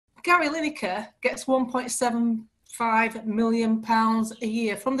Gary Lineker gets £1.75 million a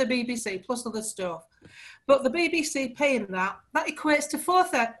year from the BBC, plus other stuff. But the BBC paying that equates to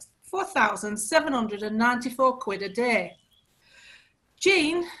 £4,794 a day.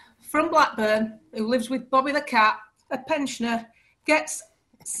 Jean from Blackburn, who lives with Bobby the cat, a pensioner, gets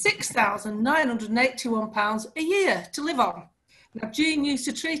 £6,981 a year to live on. Now, Jean used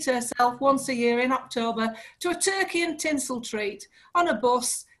to treat herself once a year in October to a turkey and tinsel treat on a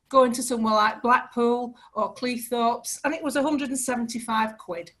bus going to somewhere like Blackpool or Cleethorpes, and it was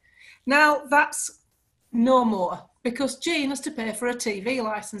 £175. Now, that's no more, because Jean has to pay for a TV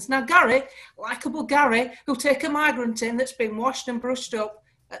licence. Now, Gary, likeable Gary, who'll take a migrant in that's been washed and brushed up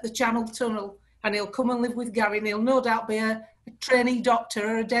at the Channel Tunnel, and he'll come and live with Gary, and he'll no doubt be a trainee doctor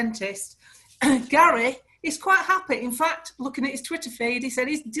or a dentist. Gary is quite happy. In fact, looking at his Twitter feed, he said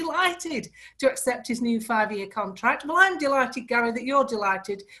he's delighted to accept his new 5-year contract. Well, I'm delighted, Gary, that you're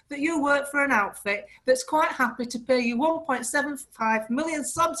delighted that you work for an outfit that's quite happy to pay you 1.75 million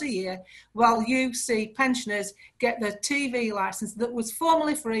subs a year while you see pensioners get their TV licence that was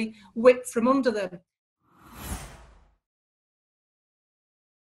formerly free whipped from under them.